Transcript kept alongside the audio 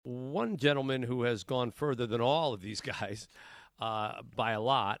one gentleman who has gone further than all of these guys by a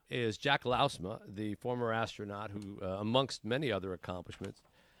lot is Jack Lousma, the former astronaut who, amongst many other accomplishments,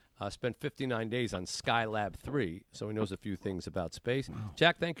 spent 59 days on Skylab 3, so he knows a few things about space. Wow.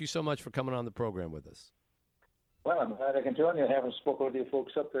 Jack, thank you so much for coming on the program with us. Well, I'm glad I can join you. I haven't spoken with you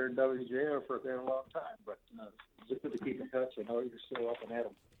folks up there in WJR for a long time, but it's good to keep in touch. I know you're still up and at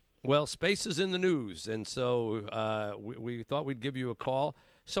 'em. Well, space is in the news, and so we thought we'd give you a call.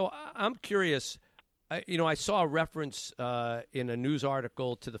 So I'm curious, I saw a reference in a news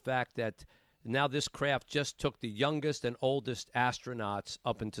article to the fact that now this craft just took the youngest and oldest astronauts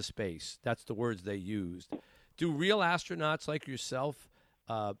up into space. That's the words they used. Do real astronauts like yourself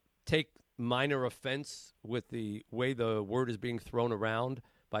take minor offense with the way the word is being thrown around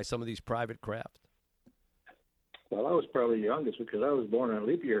by some of these private craft? Well, I was probably the youngest because I was born on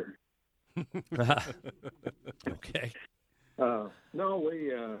leap year. Okay. No,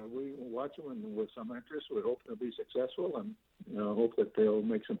 we watch them with some interest. We hope they'll be successful, and hope that they'll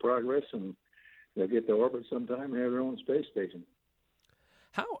make some progress and they'll get to orbit sometime and have their own space station.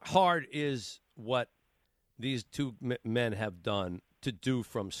 How hard is what these two men have done to do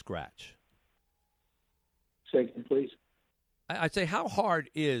from scratch? Say again, please. I'd say, how hard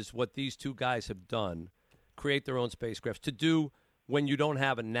is what these two guys have done, create their own spacecraft, to do when you don't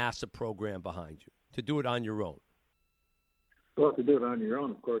have a NASA program behind you, to do it on your own? Well, to do it on your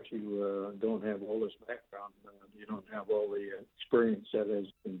own, of course, you don't have all this background. You don't have all the experience that has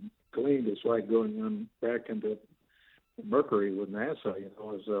been gleaned. It's like going on back into Mercury with NASA.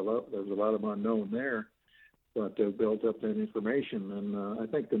 There's a lot of unknown there, but they've built up that information. And I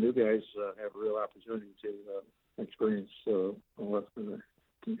think the new guys have a real opportunity to experience what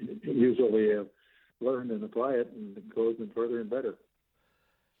they usually have learned and apply it, and it goes in further and better.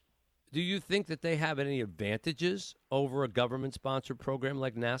 Do you think that they have any advantages over a government-sponsored program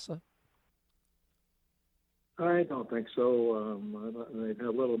like NASA? I don't think so. They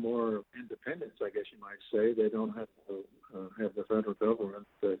have a little more independence, I guess you might say. They don't have to have the federal government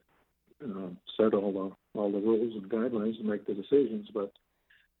that set all the rules and guidelines and make the decisions. But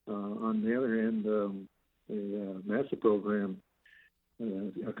on the other hand, the NASA program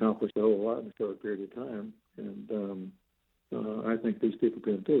accomplished a whole lot in a short period of time, and I think these people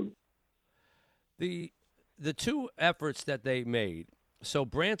can too. The two efforts that they made, so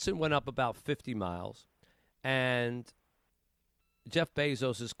Branson went up about 50 miles, and Jeff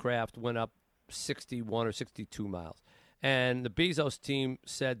Bezos' craft went up 61 or 62 miles. And the Bezos team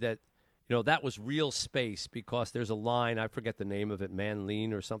said that, that was real space because there's a line, I forget the name of it,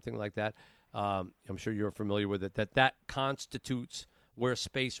 Manlean or something like that. I'm sure you're familiar with it, that constitutes where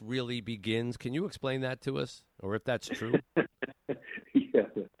space really begins. Can you explain that to us, or if that's true? Yeah.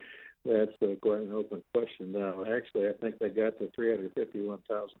 That's quite an open question now. Actually, I think they got to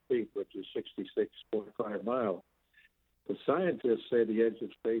 351,000 feet, which is 66.5 miles. The scientists say the edge of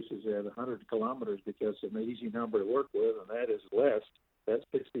space is at 100 kilometers because it's an easy number to work with, and that is less. That's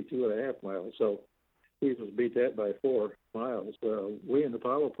 62.5 miles. So he was beat that by 4 miles. We in the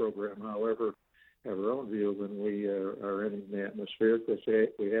Apollo program, however, have our own view when we are entering the atmosphere, because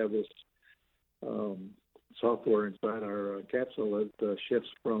we have this software inside our capsule that shifts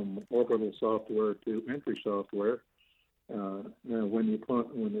from orbital software to entry software. When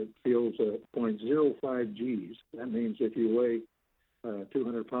it feels 0.05 Gs, that means if you weigh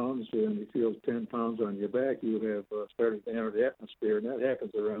 200 pounds and it feels 10 pounds on your back, you have started to enter the atmosphere, and that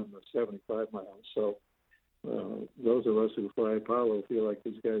happens around 75 miles. So those of us who fly Apollo feel like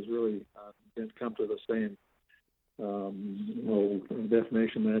these guys really didn't come to the same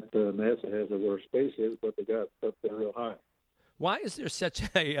definition that NASA has of where space is, but they got up there real high. Why is there such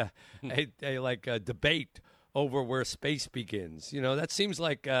a debate over where space begins? That seems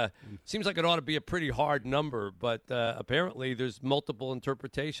like it ought to be a pretty hard number, but apparently there's multiple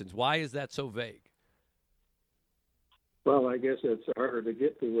interpretations. Why is that so vague? Well, I guess it's harder to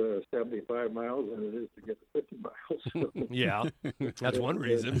get to 75 miles than it is to get to 50 miles. Yeah, that's one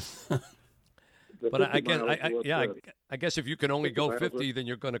reason. But I guess if you can only go 50, then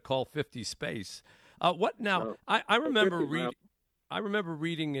you're going to call 50 space. What now? I remember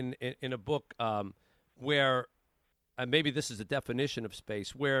reading in a book where, and maybe this is a definition of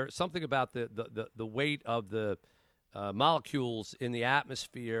space, where something about the weight of the molecules in the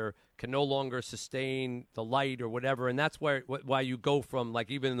atmosphere can no longer sustain the light or whatever, and that's why you go from, like,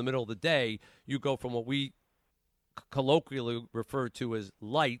 even in the middle of the day, you go from what we colloquially refer to as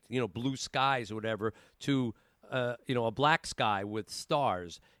light, blue skies or whatever, to a black sky with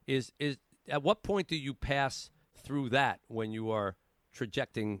stars. Is at what point do you pass through that when you are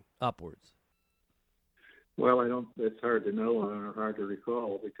trajecting upwards? Well, I don't. It's hard to know or hard to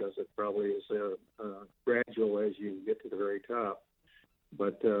recall because it probably is gradual as you get to the very top.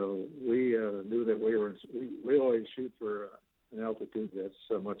 But we knew that we always shoot for an altitude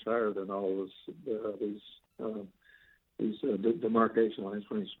that's much higher than all these demarcation lines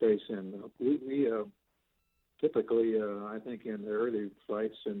between space, and we typically, I think, in the early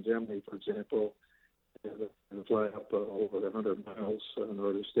flights in Gemini, for example, and fly up over 100 miles in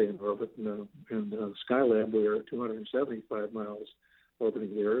order to stay in orbit. In Skylab, we are at 275 miles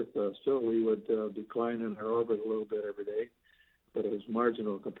orbiting the Earth. Still, we would decline in our orbit a little bit every day, but it was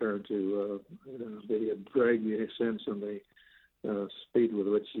marginal compared to the drag you sense and the speed with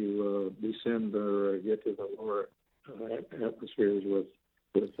which you descend or get to the lower atmospheres with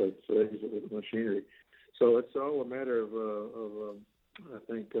machinery. So it's all a matter of I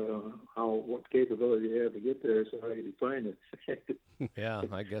think what capability you have to get there is how you define it. Yeah,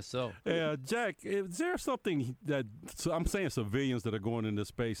 I guess so. Yeah, Jack, is there something that I'm saying civilians that are going into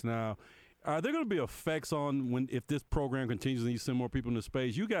space now? Are there going to be effects on if this program continues and you send more people into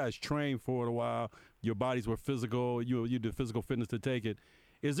space? You guys trained for it a while. Your bodies were physical. You did physical fitness to take it.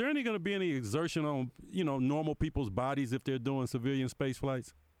 Is there going to be any exertion on normal people's bodies if they're doing civilian space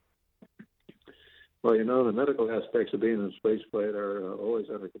flights? Well, the medical aspects of being in space flight are always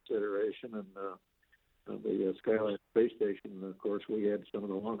under consideration, and the Skylab space station, of course, we had some of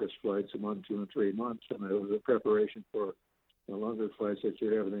the longest flights, 1, 2, and 3 months, and it was a preparation for the longer flights that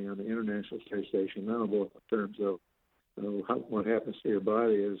you're having on the International Space Station now, both in terms of what happens to your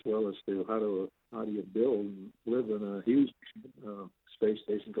body as well as to how do you build and live in a huge space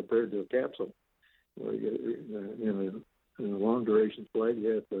station compared to a capsule. Where in a long duration flight, you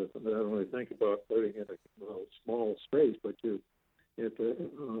have to not only think about living in a small space, but you have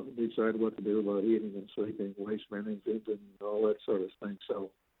to decide what to do about eating and sleeping, waste management, and all that sort of thing. So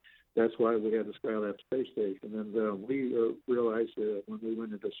that's why we had the Skylab space station. And we realized when we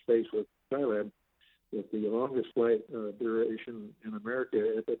went into space with Skylab that the longest flight duration in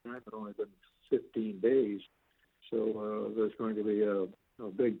America at that time had only been 15 days. So there's going to be a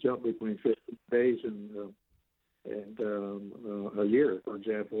big jump between 15 days and a year, for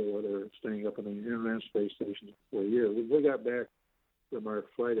example, where they're staying up in the International Space Station for a year. We got back from our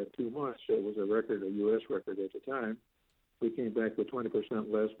flight at 2 months. It was a U.S. record at the time. We came back with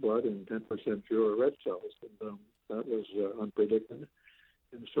 20% less blood and 10% fewer red cells, and that was unpredicted.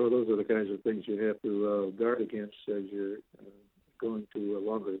 And so those are the kinds of things you have to guard against as you're going to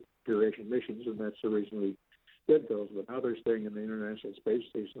longer duration missions, and that's the reason we did those. But now they're staying in the International Space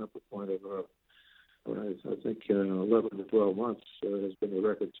Station up to a point of I think 11 to 12 months has been the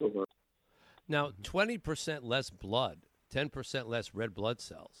record so far. Now, 20% less blood, 10% less red blood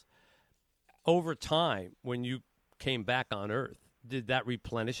cells. Over time, when you came back on Earth, did that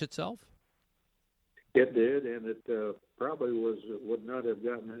replenish itself? It did, and it probably would not have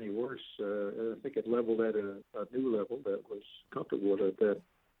gotten any worse. I think it leveled at a new level that was comfortable at that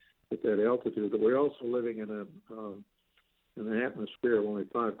altitude. But we're also living in an atmosphere of only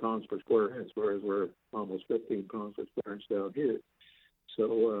 5 pounds per square inch, whereas we're almost 15 pounds per square inch down here.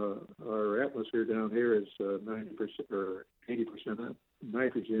 So our atmosphere down here is 90% or 80%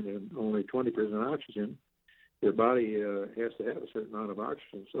 nitrogen and only 20% oxygen. Your body has to have a certain amount of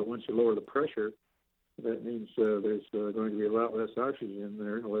oxygen. So once you lower the pressure, that means there's going to be a lot less oxygen in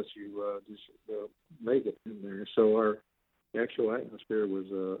there unless you just make it in there. So our actual atmosphere was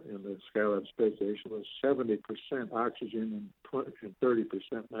in the Skylab space station was 70% oxygen and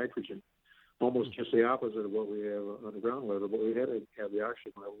 30% nitrogen, almost just the opposite of what we have on the ground level. But we had to have the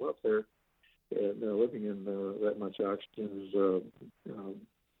oxygen level up there, and living in that much oxygen is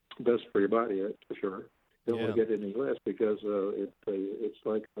best for your body, that's for sure. You don't want to get any less because it's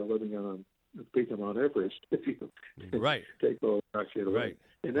like living on a peak of Mount Everest if you take all the oxygen away. Right.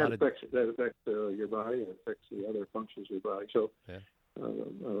 And that affects your body. It affects the other functions of your body. So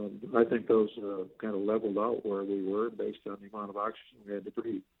I think those kind of leveled out where we were based on the amount of oxygen we had to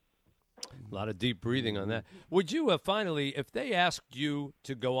breathe. A lot of deep breathing on that. Would you finally, if they asked you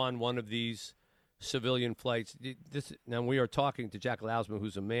to go on one of these civilian flights, now we are talking to Jack Lousma,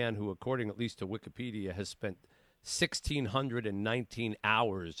 who's a man who, according at least to Wikipedia, has spent 1,619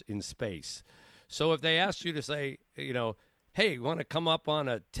 hours in space. So if they asked you to say, hey, you want to come up on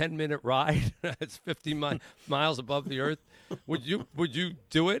a 10-minute ride? It's 50 miles above the Earth. Would you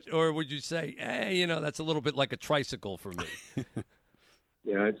do it, or would you say, hey, that's a little bit like a tricycle for me?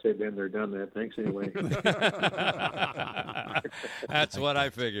 Yeah, I'd say been there, done that. Thanks anyway. That's what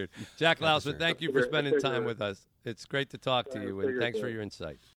I figured. Jack Lousma, thank you for spending time with us. It's great to talk to you, and thanks for your insight.